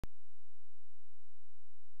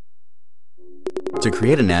To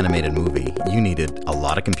create an animated movie, you needed a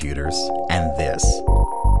lot of computers and this.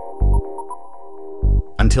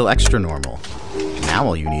 Until Xtranormal. Now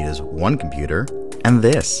all you need is one computer and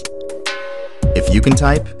this. If you can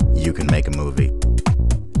type, you can make a movie.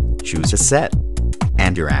 Choose a set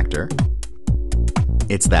and your actor.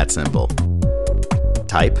 It's that simple.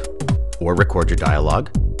 Type or record your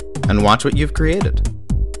dialogue and watch what you've created.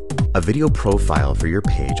 A video profile for your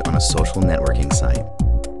page on a social networking site.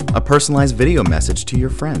 A personalized video message to your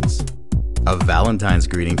friends. A Valentine's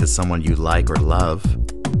greeting to someone you like or love.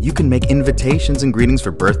 You can make invitations and greetings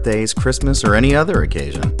for birthdays, Christmas, or any other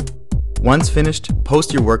occasion. Once finished,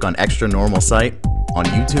 post your work on Xtranormal site, on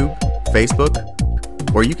YouTube, Facebook,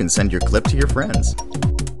 or you can send your clip to your friends.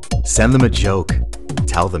 Send them a joke.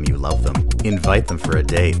 Tell them you love them. Invite them for a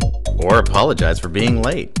date. Or apologize for being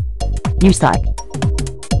late. You suck.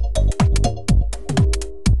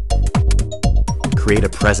 Create a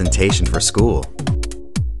presentation for school.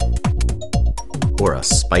 Or a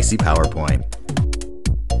spicy PowerPoint.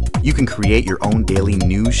 You can create your own daily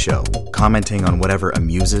news show, commenting on whatever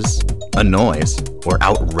amuses, annoys, or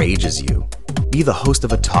outrages you. Be the host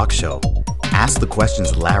of a talk show. Ask the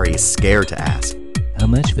questions Larry is scared to ask. How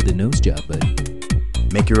much for the nose job, buddy?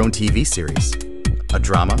 Make your own TV series, a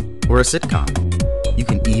drama, or a sitcom. You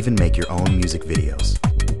can even make your own music videos.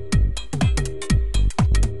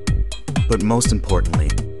 But most importantly,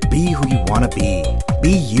 be who you want to be.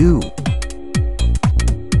 Be you.